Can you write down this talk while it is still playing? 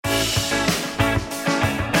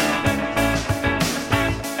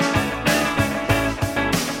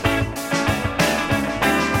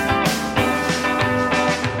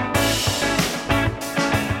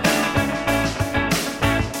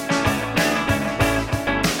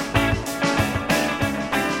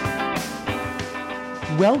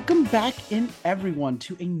Welcome back in, everyone,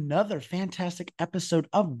 to another fantastic episode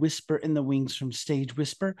of Whisper in the Wings from Stage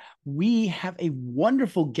Whisper. We have a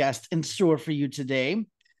wonderful guest in store for you today.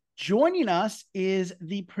 Joining us is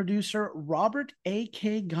the producer Robert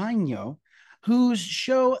A.K. Gagno, whose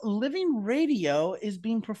show Living Radio is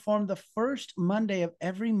being performed the first Monday of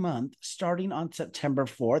every month, starting on September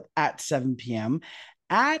 4th at 7 p.m.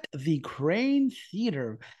 at the Crane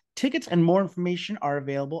Theater. Tickets and more information are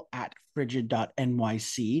available at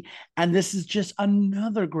frigid.nyc. And this is just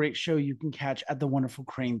another great show you can catch at the wonderful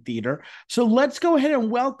Crane Theater. So let's go ahead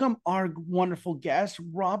and welcome our wonderful guest.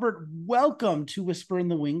 Robert, welcome to Whisper in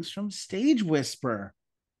the Wings from Stage Whisper.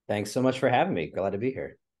 Thanks so much for having me. Glad to be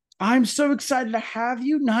here. I'm so excited to have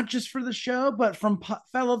you, not just for the show, but from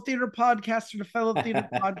fellow theater podcaster to fellow theater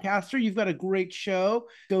podcaster. You've got a great show,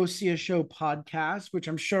 Go See a Show podcast, which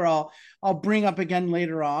I'm sure I'll bring up again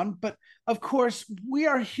later on. But of course, we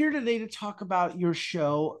are here today to talk about your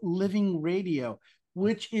show, Living Radio,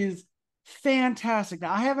 which is fantastic.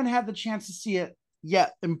 Now, I haven't had the chance to see it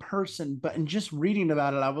yet in person, but in just reading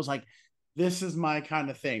about it, I was like, this is my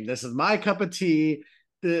kind of thing. This is my cup of tea.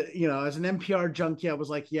 As an NPR junkie, I was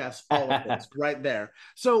like, yes, all of this right there.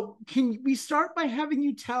 So can we start by having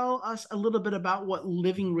you tell us a little bit about what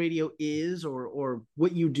Living Radio is or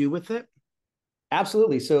what you do with it?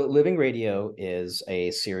 Absolutely. So Living Radio is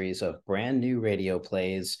a series of brand new radio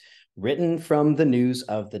plays written from the news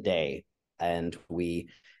of the day. And we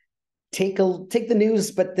take the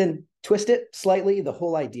news, but then twist it slightly. The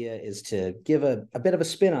whole idea is to give a bit of a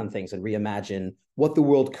spin on things and reimagine what the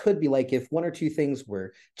world could be like if one or two things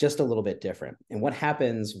were just a little bit different. And what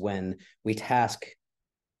happens when we task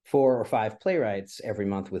 4 or 5 playwrights every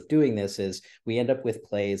month with doing this is we end up with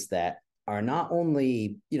plays that are not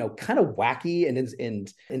only, kind of wacky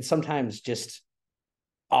and sometimes just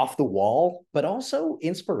off the wall, but also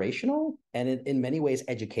inspirational and in many ways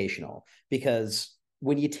educational. Because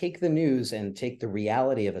when you take the news and take the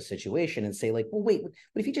reality of a situation and say, like, well, wait, what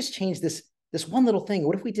if you just change this one little thing?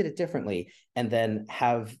 What if we did it differently? And then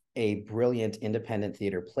have a brilliant independent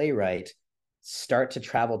theater playwright start to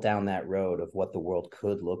travel down that road of what the world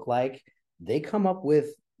could look like. They come up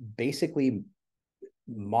with basically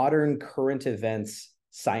modern current events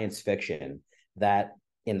science fiction that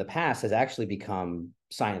in the past has actually become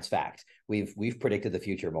science fact. We've predicted the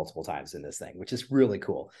future multiple times in this thing, which is really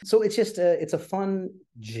cool. So it's just it's a fun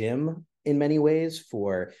gym in many ways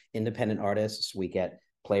for independent artists. We get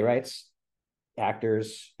playwrights,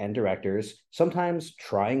 actors, and directors, sometimes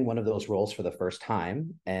trying one of those roles for the first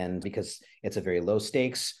time. And because it's a very low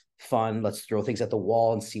stakes, fun, let's throw things at the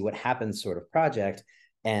wall and see what happens sort of project.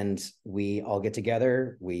 And we all get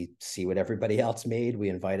together, we see what everybody else made, we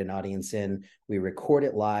invite an audience in, we record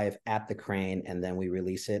it live at the Crane, and then we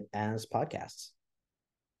release it as podcasts.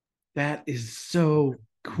 That is so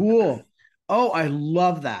cool. Oh, I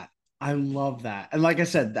love that. I love that. And like I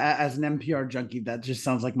said, as an NPR junkie, that just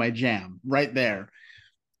sounds like my jam right there.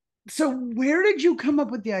 So where did you come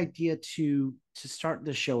up with the idea to start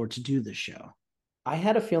the show or to do the show? I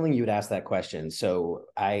had a feeling you would ask that question. So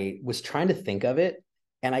I was trying to think of it.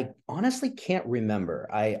 And I honestly can't remember.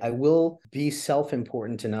 I will be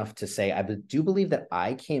self-important enough to say I do believe that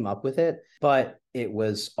I came up with it, but it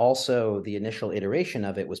was also the initial iteration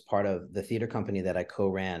of it was part of the theater company that I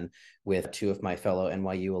co-ran with 2 of my fellow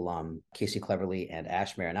NYU alum, Casey Cleverly and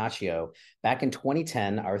Ash Marinaccio. Back in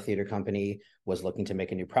 2010, our theater company was looking to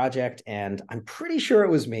make a new project, and I'm pretty sure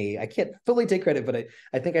it was me. I can't fully take credit, but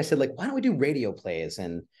I think I said, like, why don't we do radio plays?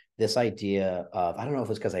 And this idea of, I don't know if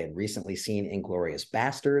it's because I had recently seen Inglourious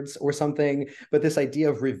Bastards or something, but this idea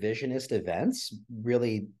of revisionist events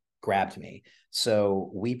really grabbed me.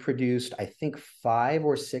 So we produced, I think, 5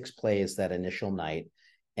 or 6 plays that initial night.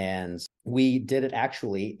 And we did it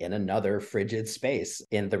actually in another frigid space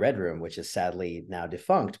in the Red Room, which is sadly now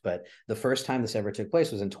defunct. But the first time this ever took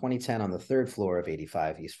place was in 2010 on the 3rd floor of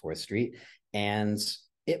 85 East 4th Street. And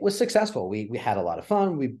it was successful. We had a lot of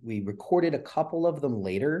fun. We recorded a couple of them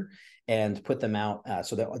later and put them out.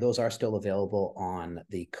 So that those are still available on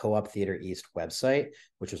the Co-op Theater East website,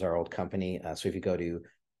 which was our old company. So if you go to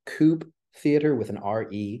Coop Theater with an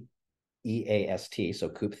REEAST, so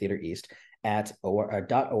Coop Theater East at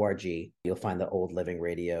 .org, you'll find the old Living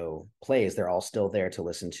Radio plays. They're all still there to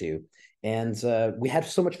listen to. And we had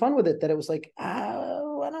so much fun with it that it was like,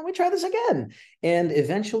 why don't we try this again? And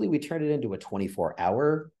eventually we turned it into a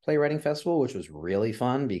 24-hour playwriting festival, which was really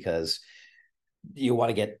fun because you want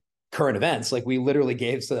to get current events. Like we literally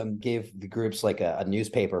gave the groups like a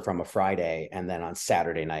newspaper from a Friday, and then on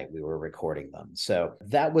Saturday night we were recording them. So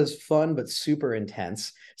that was fun, but super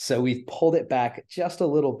intense. So we've pulled it back just a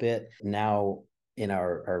little bit now in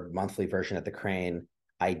our monthly version at the Crane.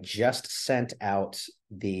 I just sent out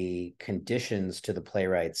the conditions to the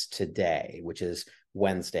playwrights today, which is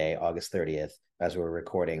Wednesday, August 30th, as we're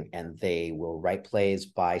recording, and they will write plays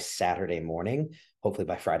by Saturday morning, hopefully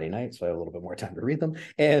by Friday night, so I have a little bit more time to read them.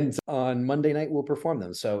 And on Monday night, we'll perform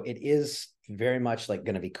them. So it is very much like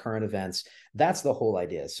going to be current events. That's the whole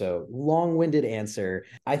idea. So long-winded answer.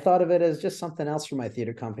 I thought of it as just something else for my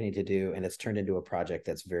theater company to do, and it's turned into a project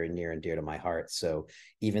that's very near and dear to my heart. So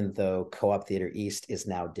even though Co-op Theater East is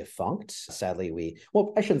now defunct, sadly,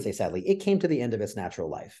 well, I shouldn't say sadly, it came to the end of its natural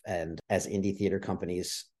life. And as indie theater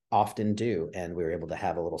companies often do, and we were able to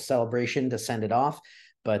have a little celebration to send it off.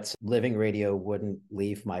 But Living Radio wouldn't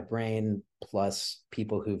leave my brain. Plus,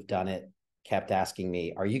 people who've done it kept asking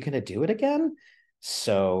me, are you going to do it again?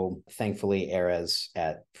 So thankfully, Erez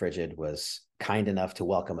at Frigid was kind enough to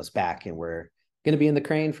welcome us back. And we're going to be in the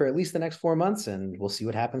crane for at least the next 4 months. And we'll see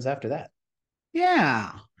what happens after that.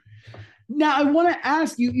 Yeah. Now, I want to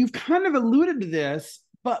ask you, you've kind of alluded to this,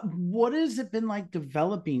 but what has it been like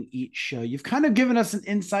developing each show? You've kind of given us an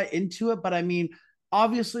insight into it, but I mean,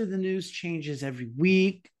 obviously the news changes every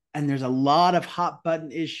week and there's a lot of hot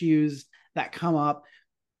button issues that come up.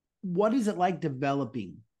 What is it like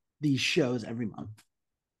developing these shows every month?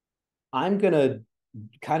 I'm going to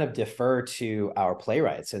kind of defer to our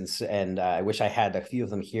playwrights, and I wish I had a few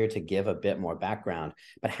of them here to give a bit more background.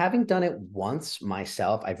 But having done it once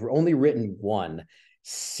myself, I've only written one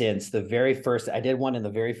since the very first. I did one in the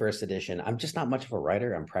very first edition. I'm just not much of a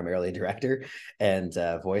writer. I'm primarily a director and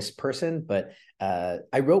voice person. But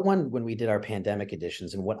I wrote one when we did our pandemic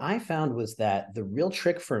editions, and what I found was that the real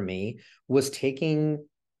trick for me was taking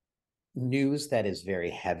news that is very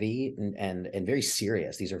heavy and very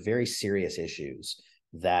serious. These are very serious issues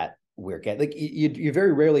that we're getting. Like you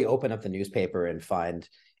very rarely open up the newspaper and find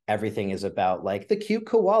everything is about like the cute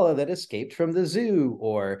koala that escaped from the zoo,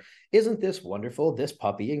 or isn't this wonderful, this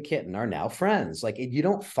puppy and kitten are now friends. Like you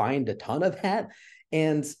don't find a ton of that.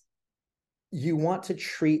 And you want to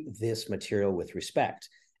treat this material with respect.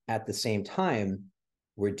 At the same time,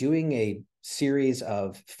 we're doing a series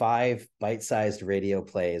of 5 bite-sized radio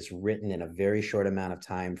plays written in a very short amount of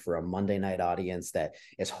time for a Monday night audience that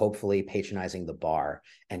is hopefully patronizing the bar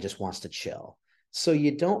and just wants to chill. So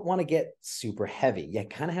you don't want to get super heavy. You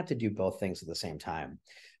kind of have to do both things at the same time.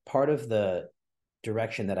 Part of the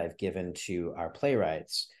direction that I've given to our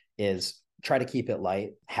playwrights is try to keep it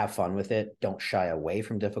light, have fun with it, don't shy away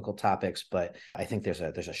from difficult topics. But I think there's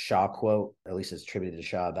a Shaw quote, or at least it's attributed to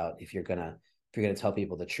Shaw, about if you're gonna tell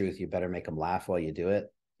people the truth, you better make them laugh while you do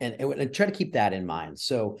it. And try to keep that in mind.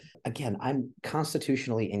 So again, I'm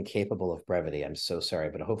constitutionally incapable of brevity. I'm so sorry,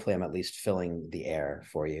 but hopefully I'm at least filling the air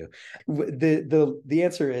for you. The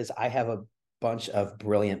answer is I have a bunch of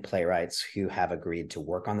brilliant playwrights who have agreed to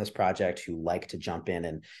work on this project, who like to jump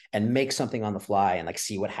in and make something on the fly and like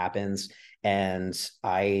see what happens. And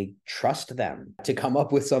I trust them to come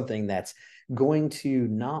up with something that's going to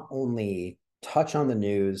not only touch on the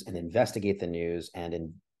news and investigate the news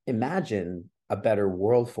and imagine a better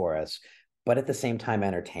world for us, but at the same time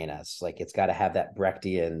entertain us. Like it's got to have that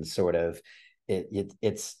Brechtian sort of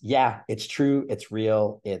it's true, it's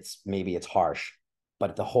real, it's harsh,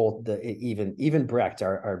 but even Brecht,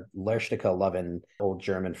 our Lehrstücke loving old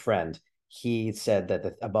German friend, he said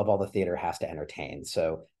that above all, the theater has to entertain.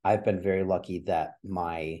 So I've been very lucky that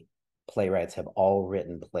my playwrights have all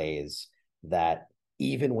written plays that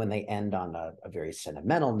even when they end on a very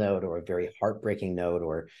sentimental note or a very heartbreaking note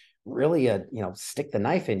or really stick the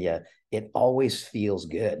knife in you, it always feels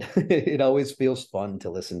good. It always feels fun to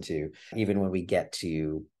listen to, even when we get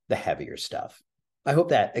to the heavier stuff. I hope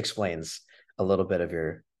that explains a little bit of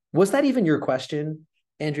was that even your question,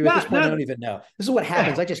 Andrew? At this point, I don't even know. This is what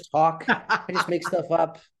happens. I just talk. I just make stuff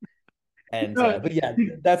up. And but yeah,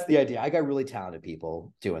 that's the idea. I got really talented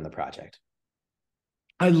people doing the project.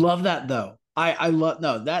 I love that though. I love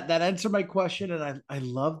that answered my question, and I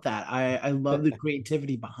love that. I love the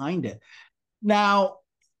creativity behind it. Now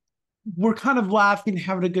we're kind of laughing,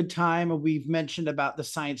 having a good time, and we've mentioned about the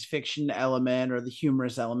science fiction element or the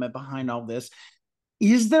humorous element behind all this.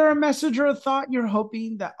 Is there a message or a thought you're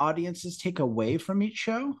hoping that audiences take away from each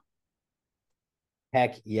show?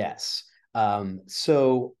 Heck yes.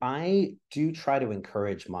 So I do try to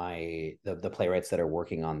encourage the playwrights that are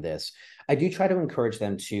working on this. I do try to encourage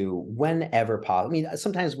them to, whenever possible. I mean,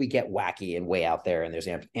 sometimes we get wacky and way out there, and there's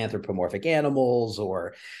anthropomorphic animals,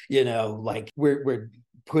 or like we're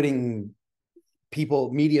putting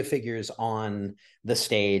media figures on the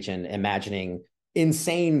stage and imagining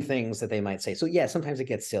insane things that they might say. So yeah, sometimes it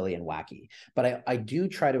gets silly and wacky, but I do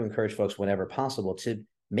try to encourage folks whenever possible to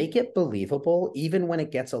make it believable, even when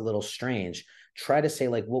it gets a little strange. Try to say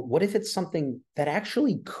like, well, what if it's something that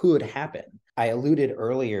actually could happen? I alluded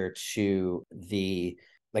earlier to the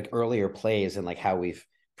like earlier plays and like how we've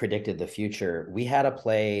predicted the future. We had a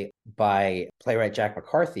play by playwright Jack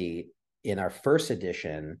McCarthy in our first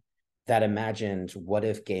edition that imagined what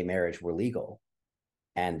if gay marriage were legal.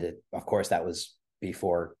 And of course, that was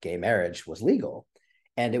before gay marriage was legal.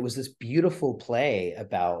 And it was this beautiful play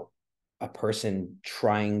about a person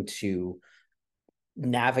trying to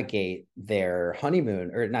navigate their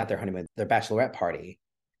honeymoon, or not their honeymoon, their bachelorette party,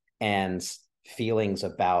 and feelings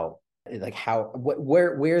about like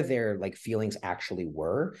where their like feelings actually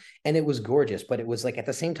were. And it was gorgeous, but it was like at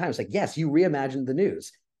the same time, it's like, yes, you reimagined the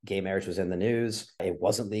news. Gay marriage was in the news. It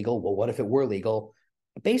wasn't legal. Well, what if it were legal?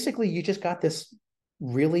 Basically, you just got this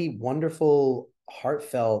really wonderful,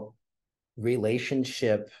 heartfelt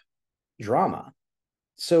relationship drama.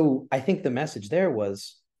 So I think the message there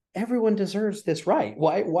was everyone deserves this right.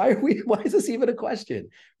 Why is this even a question?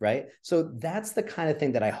 Right. So that's the kind of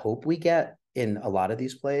thing that I hope we get in a lot of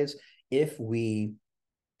these plays. If we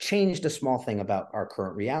changed a small thing about our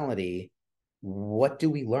current reality, what do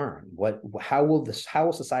we learn? How will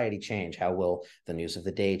society change? How will the news of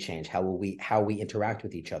the day change? How we interact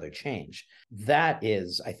with each other change? That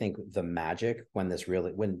is, I think, the magic when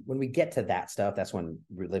we get to that stuff. That's when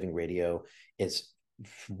Living Radio is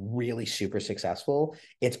really super successful.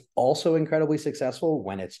 It's also incredibly successful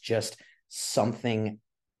when it's just something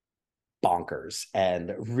bonkers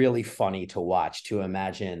and really funny to watch, to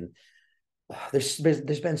imagine. There's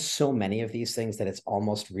been so many of these things that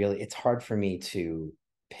it's hard for me to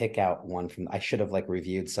pick out one from. I should have like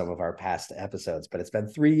reviewed some of our past episodes, but it's been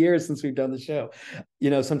 3 years since we've done the show.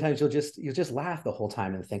 Sometimes you'll just laugh the whole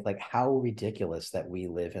time and think like how ridiculous that we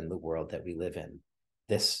live in the world that we live in.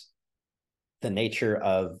 The nature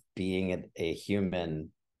of being a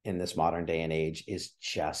human in this modern day and age is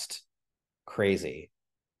just crazy.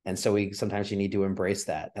 And so sometimes you need to embrace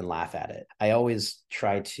that and laugh at it. I always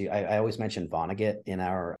mention Vonnegut in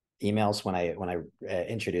our emails when I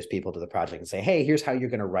introduce people to the project and say, hey, here's how you're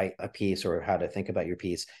going to write a piece or how to think about your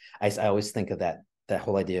piece. I always think of that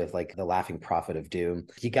whole idea of like the laughing prophet of doom.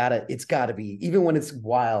 It's gotta be, even when it's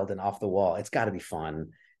wild and off the wall, it's gotta be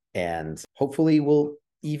fun. And hopefully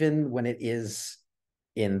even when it is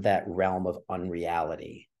in that realm of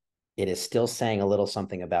unreality, it is still saying a little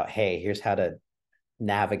something about, hey, here's how to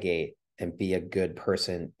navigate and be a good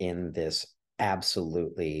person in this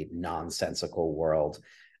absolutely nonsensical world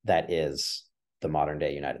that is the modern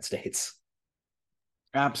day United States.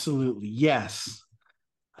 Absolutely. Yes.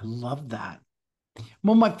 I love that.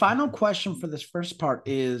 Well, my final question for this first part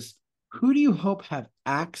is, who do you hope have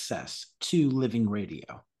access to Living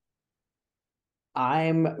Radio?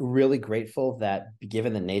 I'm really grateful that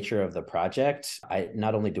given the nature of the project,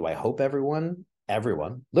 not only do I hope everyone,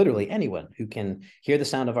 literally anyone who can hear the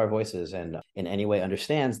sound of our voices and in any way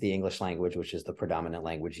understands the English language, which is the predominant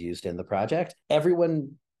language used in the project,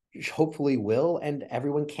 everyone hopefully will, and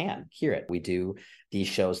everyone can hear it. We do these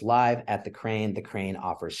shows live at the Crane. The Crane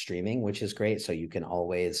offers streaming, which is great. So you can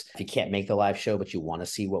always, if you can't make the live show, but you want to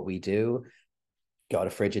see what we do, go to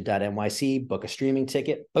frigid.nyc, book a streaming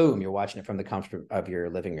ticket, boom, you're watching it from the comfort of your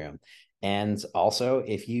living room. And also,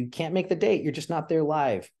 if you can't make the date, you're just not there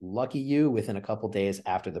live. Lucky you, within a couple days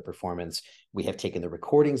after the performance, we have taken the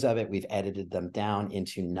recordings of it. We've edited them down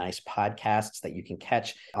into nice podcasts that you can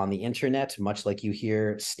catch on the internet, much like you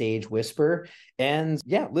hear Stage Whisper. And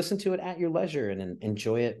yeah, listen to it at your leisure and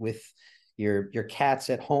enjoy it with your cats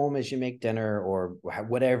at home as you make dinner or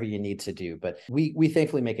whatever you need to do. But we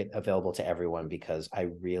thankfully make it available to everyone because I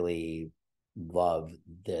really love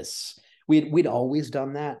this. We'd always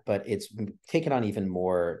done that, but it's taken on even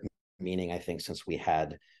more meaning, I think, since we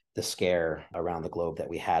had the scare around the globe that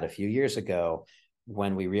we had a few years ago,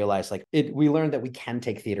 when we realized we learned that we can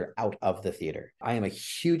take theater out of the theater. I am a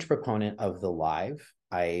huge proponent of the live.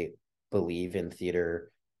 I believe in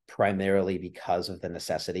theater primarily because of the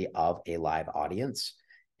necessity of a live audience.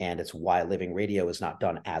 And it's why Living Radio is not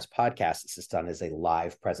done as podcasts. It's just done as a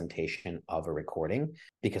live presentation of a recording,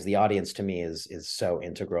 because the audience to me is so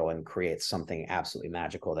integral and creates something absolutely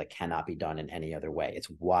magical that cannot be done in any other way. It's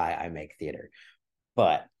why I make theater.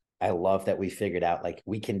 But I love that we figured out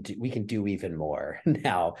we can do even more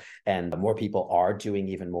now, and more people are doing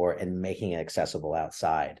even more and making it accessible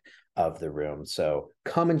outside of the room. So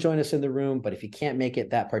come and join us in the room. But if you can't make it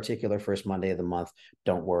that particular first Monday of the month,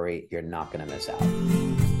 don't worry, you're not going to miss out.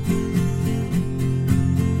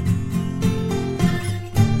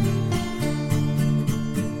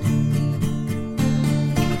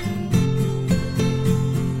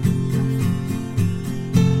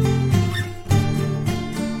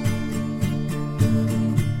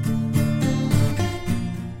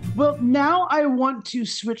 Now I want to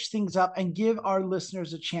switch things up and give our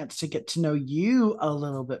listeners a chance to get to know you a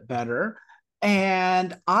little bit better.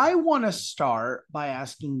 And I want to start by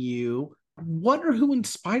asking you, what or who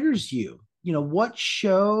inspires you? What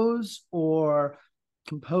shows or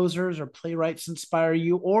composers or playwrights inspire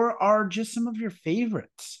you, or are just some of your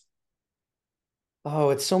favorites? Oh,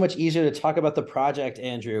 it's so much easier to talk about the project,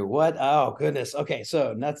 Andrew. What? Oh, goodness. Okay,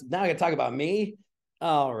 so now I got to talk about me.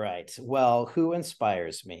 All right. Well, who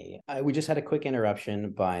inspires me? We just had a quick interruption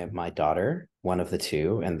by my daughter, one of the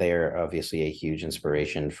two, and they are obviously a huge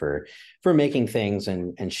inspiration for making things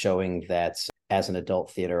and showing that as an adult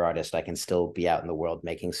theater artist, I can still be out in the world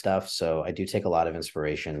making stuff. So I do take a lot of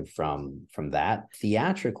inspiration from that.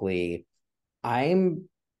 Theatrically, I'm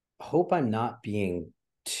hope I'm not being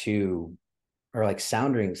too or like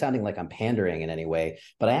sounding like I'm pandering in any way,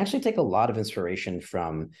 but I actually take a lot of inspiration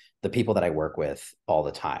from the people that I work with all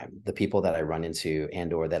the time, the people that I run into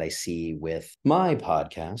and or that I see with my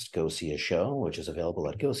podcast, Go See a Show, which is available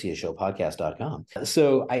at goseeashowpodcast.com.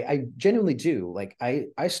 So I genuinely do. Like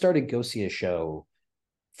I started Go See a Show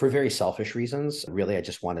for very selfish reasons. Really, I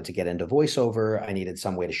just wanted to get into voiceover. I needed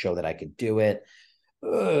some way to show that I could do it.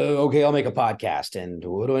 Okay, I'll make a podcast. And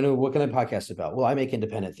what do I know? What can I podcast about? Well, I make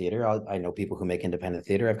independent theater. I know people who make independent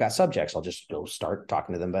theater. I've got subjects. I'll just go start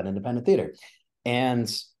talking to them about independent theater.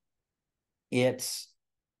 And it's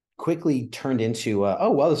quickly turned into, oh,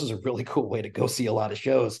 well, this is a really cool way to go see a lot of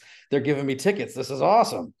shows. They're giving me tickets. This is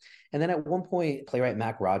awesome. And then at one point, playwright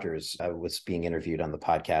Mac Rogers was being interviewed on the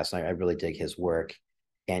podcast. And I really dig his work.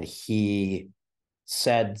 And he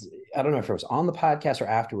said, I don't know if it was on the podcast or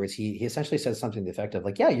afterwards, he essentially said something to the effect of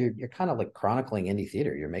like, yeah, you're kind of like chronicling indie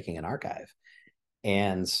theater. You're making an archive.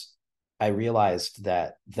 And I realized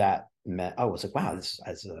that meant, oh, it was like, wow, this is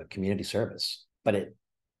as a community service. But it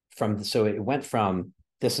went from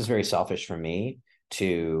this is very selfish for me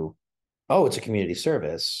to, oh, it's a community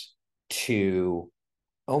service to,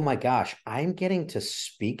 oh my gosh, I'm getting to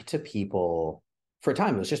speak to people for a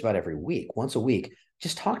time. It was just about every week, once a week,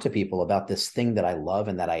 just talk to people about this thing that I love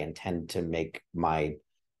and that I intend to make my,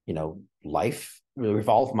 life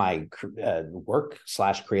revolve my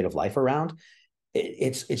work/creative life around.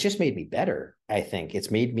 It's just made me better. I think it's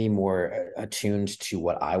made me more attuned to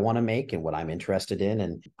what I want to make and what I'm interested in.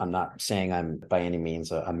 And I'm not saying I'm by any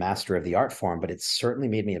means a master of the art form, but it's certainly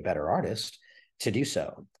made me a better artist to do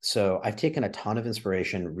so. So I've taken a ton of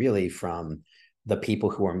inspiration really from the people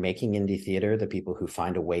who are making indie theater, the people who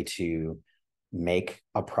find a way to make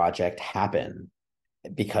a project happen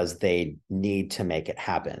because they need to make it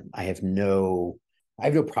happen. I have no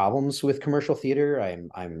problems with commercial theater.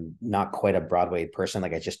 I'm not quite a Broadway person.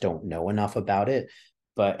 Like I just don't know enough about it.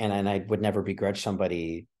 But and I would never begrudge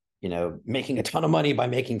somebody, making a ton of money by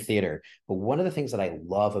making theater. But one of the things that I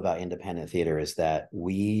love about independent theater is that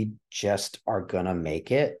we just are gonna make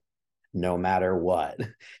it no matter what.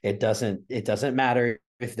 It doesn't matter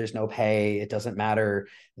if there's no pay. It doesn't matter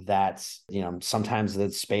that, sometimes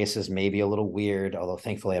the space is maybe a little weird, although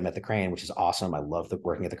thankfully I'm at the Crane, which is awesome. I love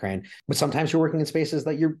working at the Crane. But sometimes you're working in spaces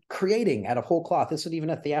that you're creating out of whole cloth. This isn't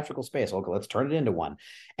even a theatrical space. Okay, let's turn it into one.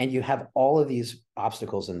 And you have all of these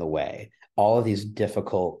obstacles in the way, all of these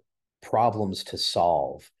difficult problems to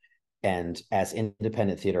solve. And as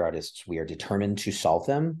independent theater artists, we are determined to solve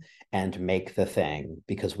them and make the thing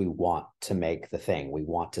because we want to make the thing. We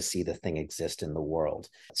want to see the thing exist in the world.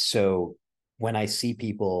 So when I see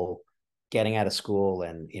people getting out of school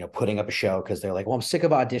and putting up a show because they're like, well, I'm sick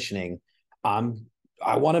of auditioning.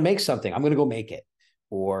 I want to make something. I'm going to go make it.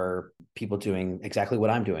 Or people doing exactly what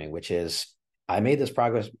I'm doing, which is I made this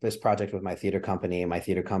project with my theater company, and my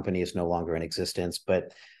theater company is no longer in existence,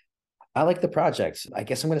 but I like the project. I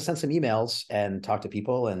guess I'm going to send some emails and talk to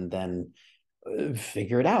people and then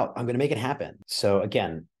figure it out. I'm going to make it happen. So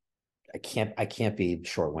again, I can't be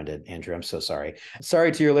short-winded, Andrew. I'm so sorry.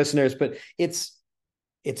 Sorry to your listeners, but I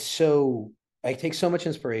take so much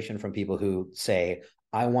inspiration from people who say,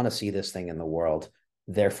 I want to see this thing in the world.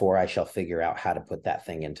 Therefore, I shall figure out how to put that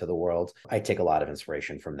thing into the world. I take a lot of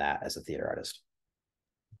inspiration from that as a theater artist.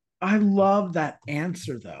 I love that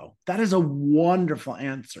answer, though. That is a wonderful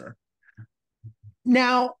answer.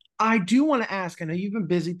 Now, I do want to ask, I know you've been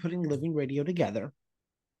busy putting Living Radio together,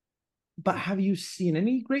 but have you seen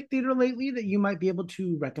any great theater lately that you might be able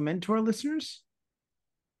to recommend to our listeners?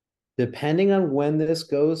 Depending on when this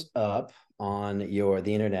goes up on the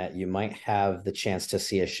internet, you might have the chance to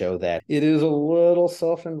see a show that it is a little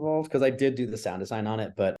self-involved because I did do the sound design on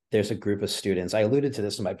it, but there's a group of students. I alluded to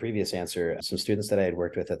this in my previous answer. Some students that I had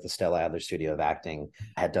worked with at the Stella Adler Studio of Acting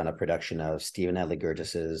had done a production of Stephen Adly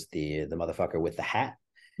Gurgis's The Motherfucker with the Hat.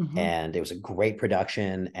 And it was a great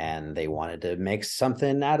production, and they wanted to make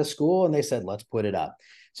something out of school, and they said, let's put it up.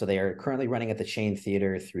 So they are currently running at the Chain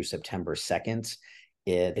Theater through September 2nd.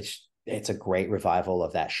 It's a great revival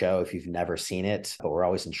of that show if you've never seen it, but we're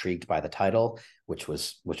always intrigued by the title, which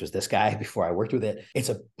was this guy before I worked with it. It's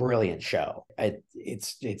a brilliant show.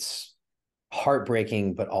 It's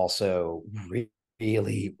heartbreaking, but also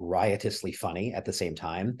really riotously funny at the same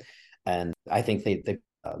time. And I think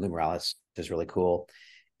Lou Morales is really cool.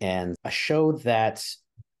 And a show that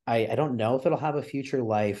I don't know if it'll have a future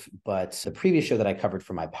life, but the previous show that I covered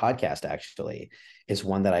for my podcast actually is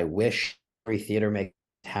one that I wish every theater make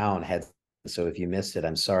town had. So if you missed it,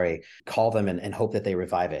 I'm sorry. Call them and hope that they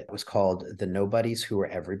revive it. It was called The Nobodies Who Were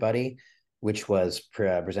Everybody, which was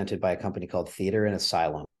presented by a company called Theater and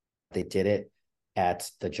Asylum. They did it at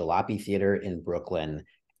the Jalopy Theater in Brooklyn,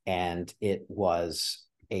 and it was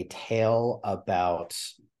a tale about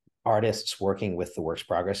artists working with the Works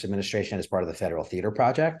Progress Administration as part of the Federal Theater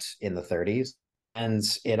Project in the 30s. And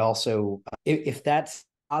it also, if that's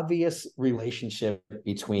obvious relationship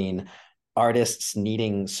between artists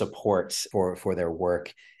needing support for their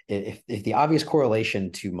work, if the obvious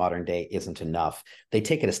correlation to modern day isn't enough, they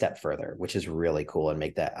take it a step further, which is really cool, and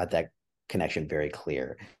make that connection very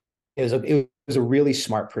clear. It was a really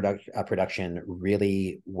smart production,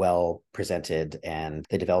 really well presented, and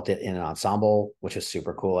they developed it in an ensemble, which is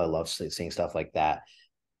super cool. I love seeing stuff like that.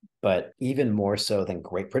 But even more so than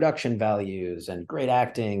great production values and great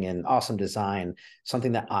acting and awesome design,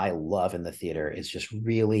 something that I love in the theater is just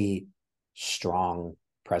really strong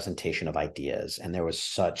presentation of ideas. And there was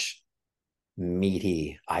such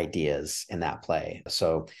meaty ideas in that play.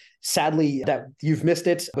 So sadly that you've missed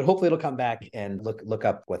it, but hopefully it'll come back, and look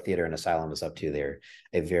up what Theater and Asylum is up to. They're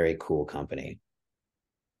a very cool company.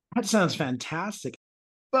 That sounds fantastic.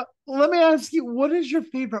 But let me ask you, what is your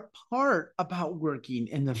favorite part about working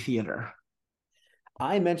in the theater?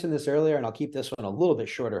 I mentioned this earlier, and I'll keep this one a little bit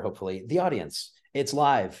shorter, hopefully. The audience. It's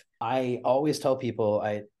live. I always tell people,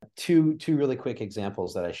 two really quick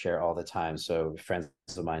examples that I share all the time. So friends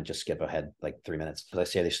of mine just skip ahead like 3 minutes because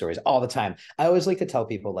I share these stories all the time. I always like to tell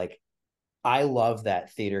people, like, I love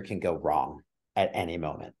that theater can go wrong at any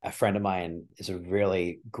moment. A friend of mine is a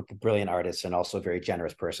really brilliant artist and also a very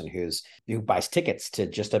generous person who buys tickets to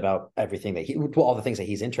just about everything all the things that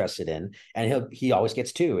he's interested in. And he always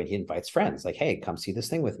gets two, and he invites friends like, hey, come see this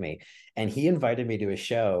thing with me. And he invited me to a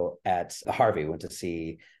show at Harvey. Went to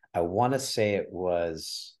see, I want to say it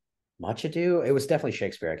was Much Ado. It was definitely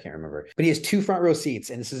Shakespeare. I can't remember, but he has 2 front row seats,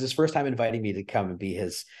 and this is his first time inviting me to come and be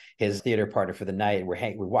his theater partner for the night.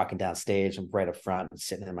 We're walking down stage. I'm right up front, and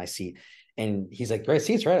sitting in my seat, and he's like, "Great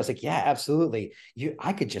seats, right?" I was like, "Yeah, absolutely.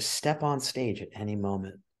 I could just step on stage at any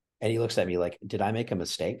moment." And he looks at me like, "Did I make a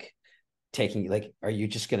mistake? Are you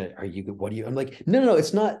just gonna? What do you?" I'm like, "No,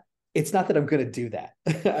 it's not." It's not that I'm going to do that.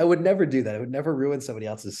 I would never do that. I would never ruin somebody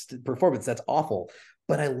else's performance. That's awful.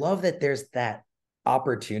 But I love that there's that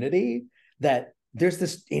opportunity, that there's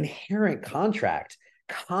this inherent contract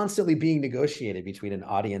constantly being negotiated between an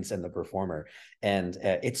audience and the performer. And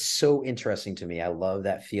it's so interesting to me. I love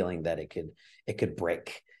that feeling that it could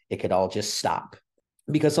break. It could all just stop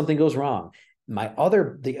because something goes wrong. Part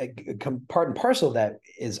and parcel of that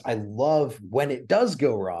is I love when it does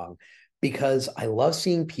go wrong, because I love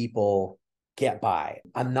seeing people get by.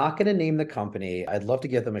 I'm not going to name the company. I'd love to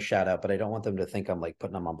give them a shout out, but I don't want them to think I'm like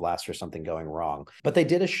putting them on blast for something going wrong. But they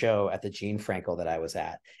did a show at the Gene Frankel that I was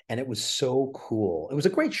at, and it was so cool. It was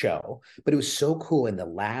a great show, but it was so cool. In the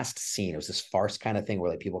last scene, it was this farce kind of thing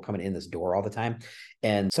where like people coming in this door all the time,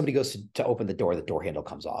 and somebody goes to open the door handle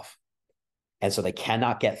comes off. And so they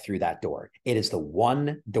cannot get through that door. It is the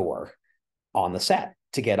one door on the set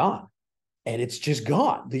to get on. And it's just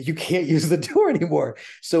gone. You can't use the door anymore.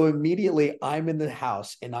 So immediately I'm in the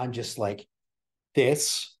house and I'm just like,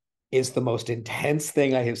 this is the most intense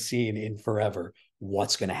thing I have seen in forever.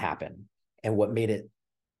 What's going to happen? And what made it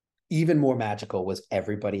even more magical was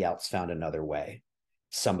everybody else found another way.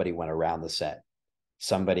 Somebody went around the set.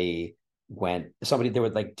 Somebody they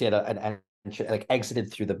would like did an like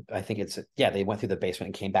exited through they went through the basement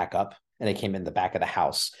and came back up, and they came in the back of the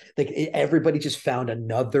house. Like everybody just found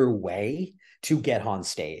another way to get on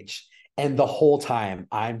stage. And the whole time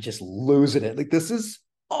I'm just losing it. Like, this is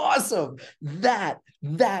awesome. That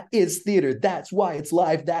is theater. That's why it's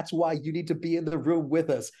live. That's why you need to be in the room with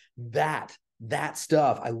us. That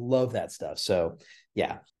stuff. I love that stuff. So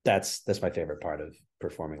yeah, that's my favorite part of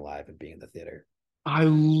performing live and being in the theater. I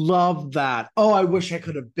love that. Oh, I wish I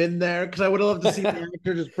could have been there, because I would have loved to see the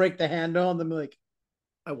actor just break the handle and then be like,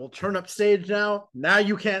 I will turn up stage now. Now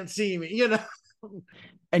you can't see me,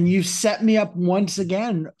 And you've set me up once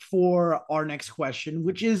again for our next question,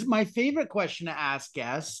 which is my favorite question to ask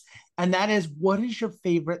guests. And that is, what is your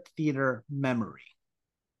favorite theater memory?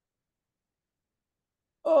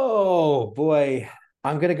 Oh boy.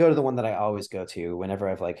 I'm gonna go to the one that I always go to whenever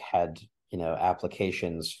I've like had,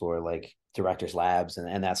 applications for like directors labs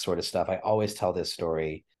and that sort of stuff. I always tell this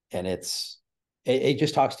story, and it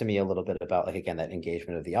just talks to me a little bit about, like, again, that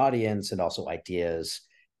engagement of the audience and also ideas.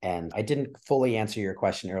 And I didn't fully answer your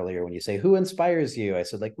question earlier when you say who inspires you. I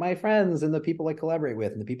said, like, my friends and the people I collaborate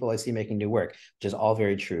with and the people I see making new work, which is all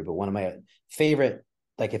very true. But one of my favorite,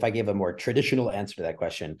 like, if I gave a more traditional answer to that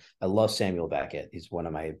question, I love Samuel Beckett. He's one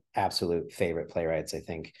of my absolute favorite playwrights. I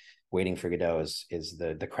think Waiting for Godot is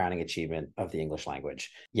the crowning achievement of the English language.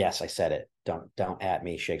 Yes, I said it. Don't at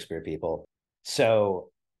me, Shakespeare people. So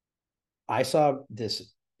I saw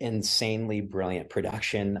this insanely brilliant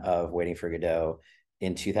production of Waiting for Godot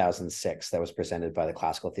in 2006 that was presented by the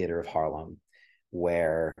Classical Theater of Harlem,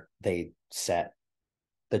 where they set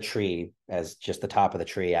the tree as just the top of the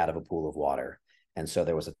tree out of a pool of water. And so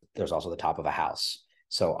there's also the top of a house.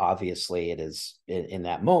 So obviously it is in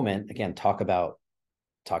that moment, again, talking about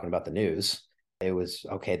the news. It was,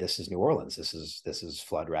 okay, this is New Orleans. This is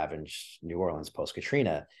flood ravaged New Orleans post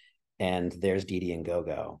Katrina. And there's Didi and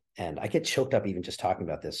Gogo. And I get choked up even just talking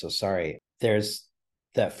about this. So sorry. There's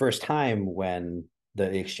that first time when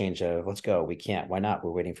the exchange of, let's go, we can't, why not?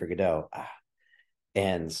 We're waiting for Godot.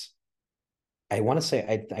 And I want to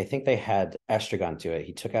say, I think they had Estragon do it.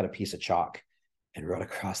 He took out a piece of chalk and wrote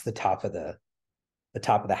across the top of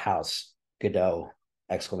the house, Godot,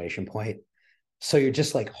 exclamation point. So you're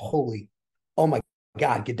just like, holy, oh my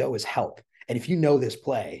God, Godot is help. And if you know this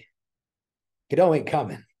play, Godot ain't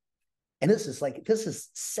coming. And this is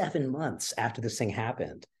 7 months after this thing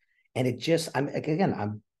happened. And it just, I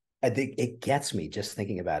think it gets me just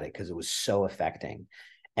thinking about it because it was so affecting.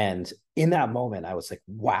 And in that moment, I was like,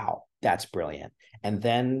 wow, that's brilliant. And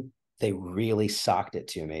then they really socked it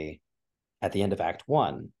to me at the end of Act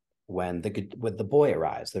One when the boy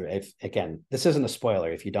arrives. If, again, this isn't a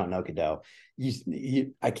spoiler if you don't know Godot.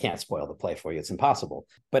 I can't spoil the play for you; it's impossible.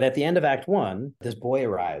 But at the end of Act One, this boy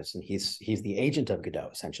arrives, and he's the agent of Godot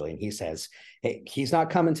essentially, and he says, "Hey, he's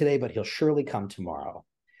not coming today, but he'll surely come tomorrow."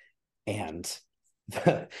 And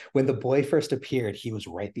when the boy first appeared, he was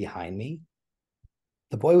right behind me.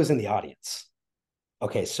 The boy was in the audience.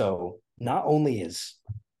 Okay, so not only is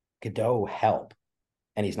Godot help,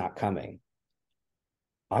 and he's not coming,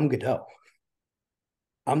 I'm Godot.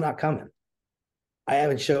 I'm not coming. I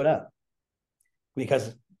haven't showed up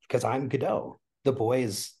because I'm Godot. The boy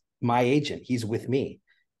is my agent. He's with me.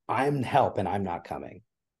 I'm help and I'm not coming.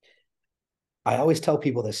 I always tell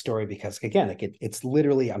people this story because, again, it's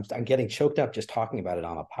literally, I'm getting choked up just talking about it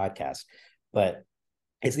on a podcast, but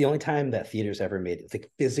it's the only time that theater's ever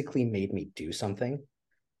physically made me do something.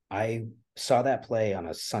 I saw that play on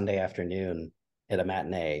a Sunday afternoon at a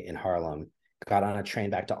matinee in Harlem, got on a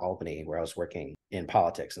train back to Albany where I was working in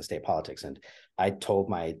politics and state politics. And I told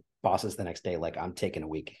my bosses the next day, like, I'm taking a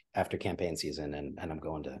week after campaign season and I'm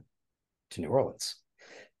going to New Orleans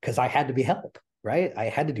because I had to be help, right? I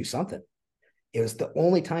had to do something. It was the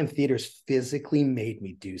only time theaters physically made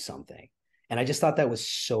me do something. And I just thought that was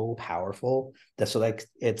so powerful. So, like,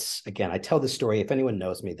 it's, again, I tell this story. If anyone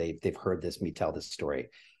knows me, they've heard me tell this story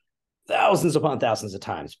thousands upon thousands of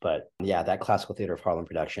times. But yeah, that Classical Theater of Harlem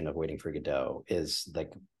production of Waiting for Godot is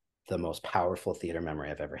like the most powerful theater memory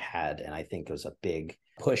I've ever had. And I think it was a big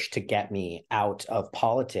push to get me out of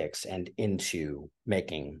politics and into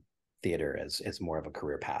making theater as more of a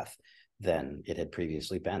career path than it had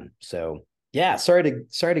previously been. So yeah, sorry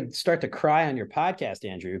to start to cry on your podcast,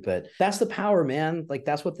 Andrew, but that's the power, man. Like,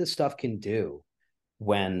 that's what this stuff can do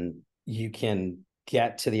when you can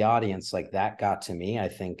get to the audience like that got to me. I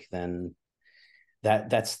think then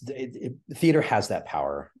theater has that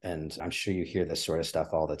power. And I'm sure you hear this sort of stuff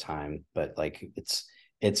all the time, but like,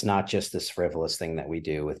 it's not just this frivolous thing that we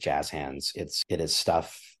do with jazz hands. It is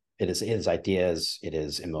stuff. It is ideas. It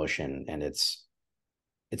is emotion, and it's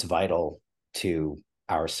vital to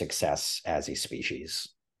our success as a species.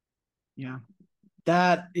 Yeah,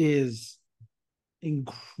 that is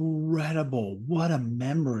incredible. What a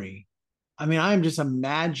memory. I mean, I'm just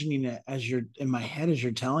imagining it as you're in my head as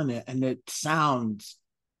you're telling it, and it sounds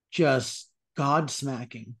just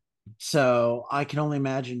God-smacking. So I can only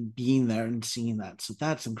imagine being there and seeing that. So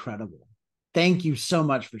that's incredible. Thank you so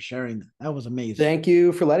much for sharing that. That was amazing. Thank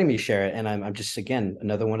you for letting me share it. And I'm just, again,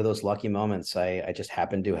 another one of those lucky moments. I just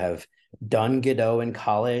happened to have done Godot in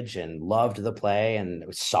college and loved the play and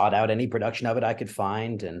sought out any production of it I could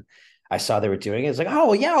find. And I saw they were doing it. It's like,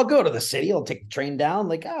 oh yeah, I'll go to the city. I'll take the train down.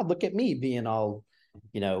 Like, oh, look at me being all,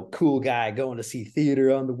 cool guy going to see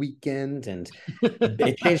theater on the weekend. And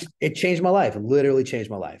it changed my life. It literally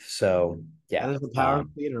changed my life. So That yeah. is the power of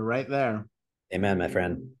theater right there. Amen, my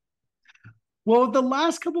friend. Well, the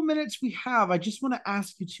last couple minutes we have, I just want to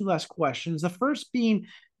ask you two last questions. The first being,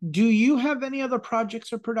 do you have any other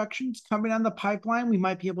projects or productions coming on the pipeline we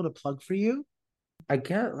might be able to plug for you? I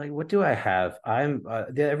get like, what do I have?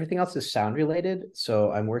 Everything else is sound related.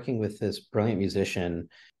 So I'm working with this brilliant musician.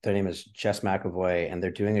 Their name is Jess McAvoy, and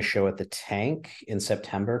they're doing a show at the Tank in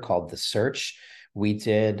September called The Search. We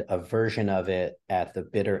did a version of it at the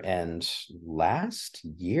Bitter End last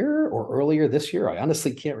year or earlier this year. I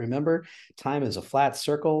honestly can't remember. Time is a flat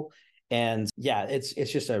circle. And yeah, it's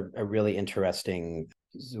just a really interesting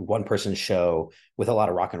one person show with a lot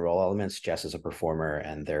of rock and roll elements. Jess is a performer,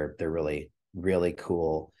 and they're really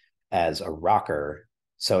cool as a rocker.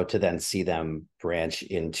 So to then see them branch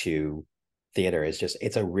into theater is just,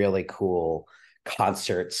 it's a really cool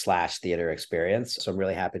concert slash theater experience. So I'm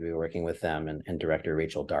really happy to be working with them and director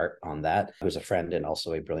Rachel Dart on that, who's a friend and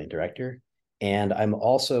also a brilliant director. And I'm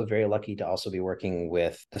also very lucky to also be working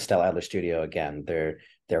with the Stella Adler Studio again. Their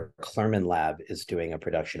Clerman Lab is doing a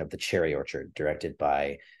production of The Cherry Orchard, directed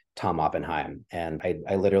by Tom Oppenheim. And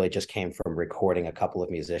I literally just came from recording a couple of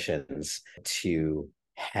musicians to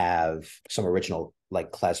have some original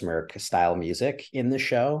like klezmer style music in the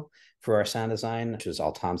show for our sound design, which was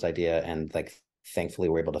all Tom's idea. And like, thankfully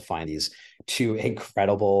we're able to find these two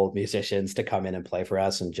incredible musicians to come in and play for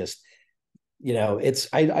us. And just,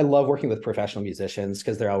 I love working with professional musicians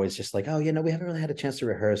because they're always just like, oh, we haven't really had a chance to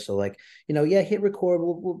rehearse. So like, yeah, hit record.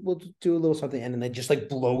 We'll do a little something. And then they just like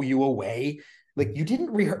blow you away. Like, you didn't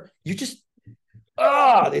rehearse. You just,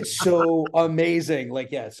 it's so amazing. Like,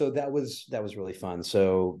 yeah. So that was really fun.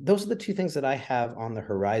 So those are the two things that I have on the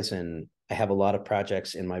horizon. I have a lot of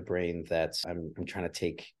projects in my brain that I'm trying to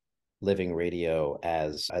take Living Radio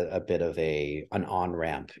as a bit of an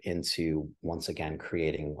on-ramp into once again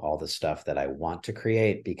creating all the stuff that I want to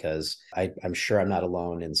create, because I'm sure I'm not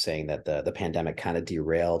alone in saying that the pandemic kind of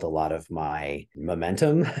derailed a lot of my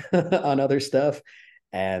momentum on other stuff.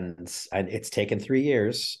 And it's taken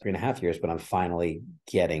 3.5 years, but I'm finally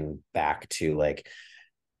getting back to like,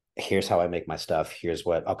 here's how I make my stuff. Here's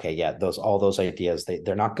what, okay, yeah, all those ideas,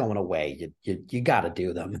 they're not going away. You got to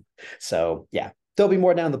do them. So yeah, there'll be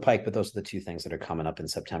more down the pike, but those are the two things that are coming up in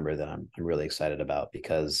September that I'm really excited about,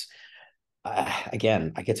 because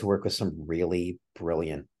again, I get to work with some really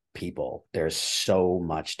brilliant people. There's so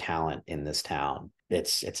much talent in this town.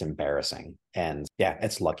 It's embarrassing. And yeah, I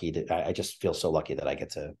just feel so lucky that I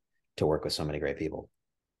get to work with so many great people.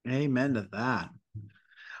 Amen to that.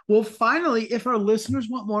 Well, finally, if our listeners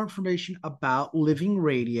want more information about Living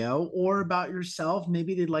Radio or about yourself,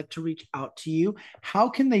 maybe they'd like to reach out to you, how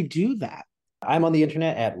can they do that? I'm on the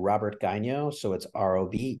internet at Robert Gaigno. So it's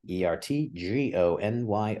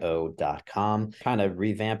RobertGonyo.com. Kind of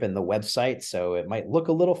revamping the website. So it might look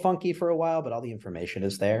a little funky for a while, but all the information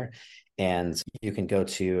is there. And you can go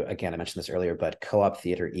to, again, I mentioned this earlier, but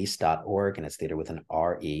cooptheatereast.org, and it's theater with an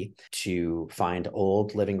R-E, to find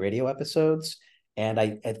old Living Radio episodes. And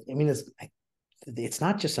I mean, it's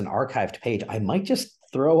not just an archived page. I might just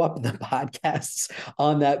throw up the podcasts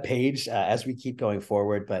on that page as we keep going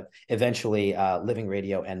forward. But eventually,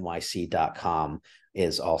 livingradioNYC.com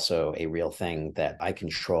is also a real thing that I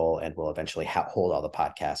control and will eventually hold all the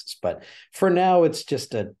podcasts. But for now, it's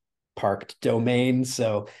just a parked domain.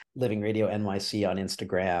 So Living Radio NYC on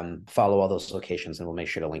Instagram, follow all those locations, and we'll make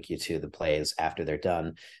sure to link you to the plays after they're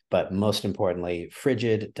done. But most importantly,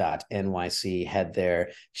 frigid.nyc, head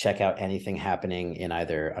there, check out anything happening in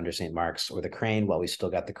either Under St. Mark's or the Crane. While we still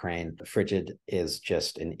got the Crane, Frigid is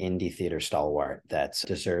just an indie theater stalwart that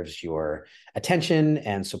deserves your attention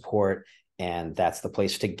and support. And that's the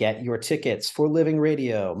place to get your tickets for Living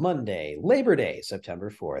Radio, Monday, Labor Day, September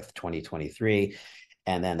 4th, 2023.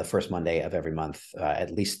 And then the first Monday of every month, at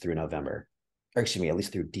least through November, or excuse me, at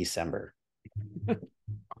least through December. And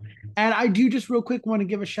I do just real quick want to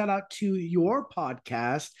give a shout out to your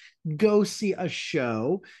podcast, Go See a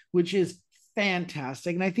Show, which is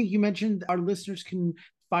fantastic. And I think you mentioned our listeners can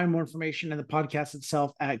find more information in the podcast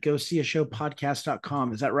itself at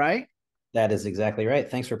goseeashowpodcast.com. Is that right? That is exactly right.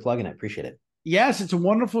 Thanks for plugging it. Appreciate it. Yes, it's a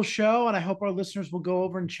wonderful show, and I hope our listeners will go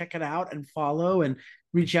over and check it out and follow and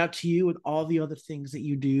reach out to you with all the other things that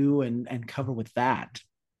you do and cover with that.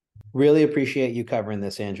 Really appreciate you covering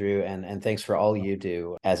this, Andrew, and thanks for all you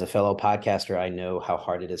do. As a fellow podcaster, I know how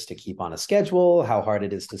hard it is to keep on a schedule, how hard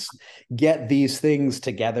it is to get these things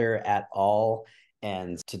together at all.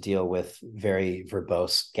 and to deal with very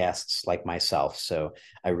verbose guests like myself. So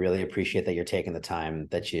I really appreciate that you're taking the time,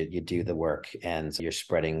 that you do the work, and you're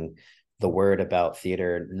spreading the word about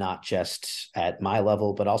theater, not just at my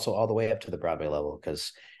level, but also all the way up to the Broadway level.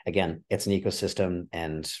 Because again, it's an ecosystem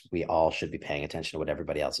and we all should be paying attention to what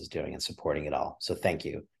everybody else is doing and supporting it all. So thank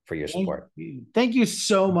you for your support. Thank you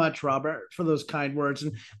so much, Robert, for those kind words.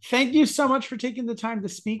 And thank you so much for taking the time to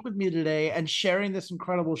speak with me today and sharing this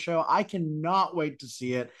incredible show. I cannot wait to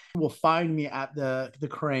see it. You will find me at the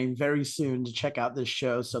Crane very soon to check out this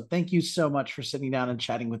show. So thank you so much for sitting down and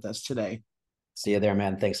chatting with us today. See you there,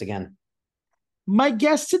 man. Thanks again. My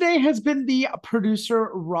guest today has been the producer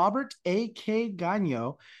Robert A.K.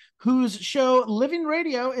 Gagno, whose show Living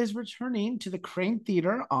Radio is returning to the Crane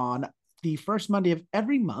Theater on the first Monday of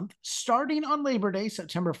every month, starting on Labor Day,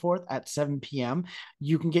 September 4th at 7 p.m.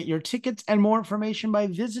 You can get your tickets and more information by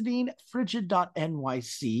visiting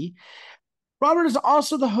frigid.nyc. Robert is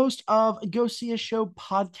also the host of Go See a Show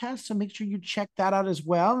podcast, so make sure you check that out as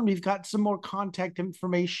well. And we've got some more contact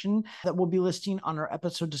information that we'll be listing on our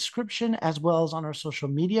episode description as well as on our social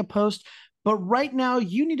media post. But right now,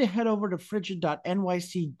 you need to head over to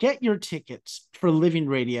frigid.nyc, get your tickets for Living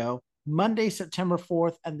Radio, Monday, September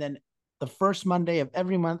 4th, and then the first Monday of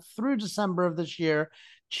every month through December of this year.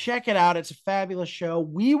 Check it out. It's a fabulous show.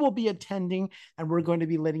 We will be attending, and we're going to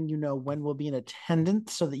be letting you know when we'll be in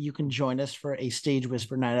attendance so that you can join us for a Stage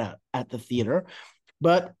Whisper night out at the theater.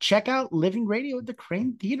 But check out Living Radio at the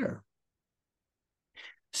Crane Theater.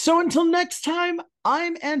 So until next time,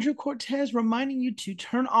 I'm Andrew Cortez, reminding you to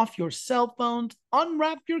turn off your cell phones,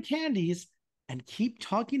 unwrap your candies, and keep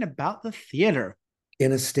talking about the theater.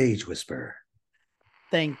 In a Stage Whisper.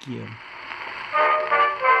 Thank you.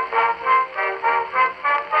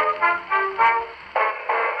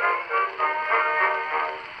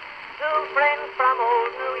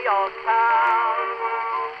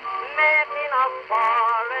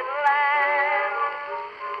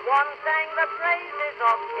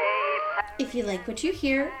 If you like what you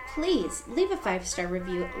hear, please leave a 5-star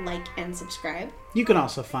review, like, and subscribe. You can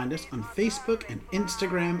also find us on Facebook and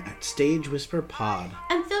Instagram at Stage Whisper Pod.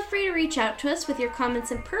 And feel free to reach out to us with your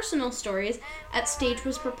comments and personal stories at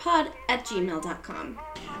stagewhisperpod@gmail.com.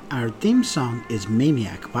 Our theme song is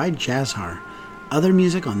Maniac by Jazzar. Other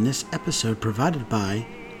music on this episode provided by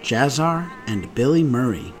Jazzar and Billy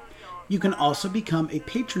Murray. You can also become a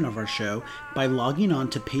patron of our show by logging on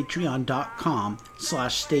to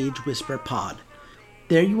patreon.com/stagewhisperpod.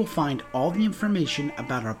 There you will find all the information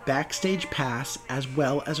about our backstage pass as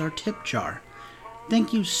well as our tip jar.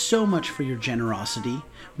 Thank you so much for your generosity.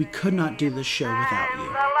 We could not do this show without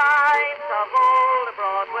you.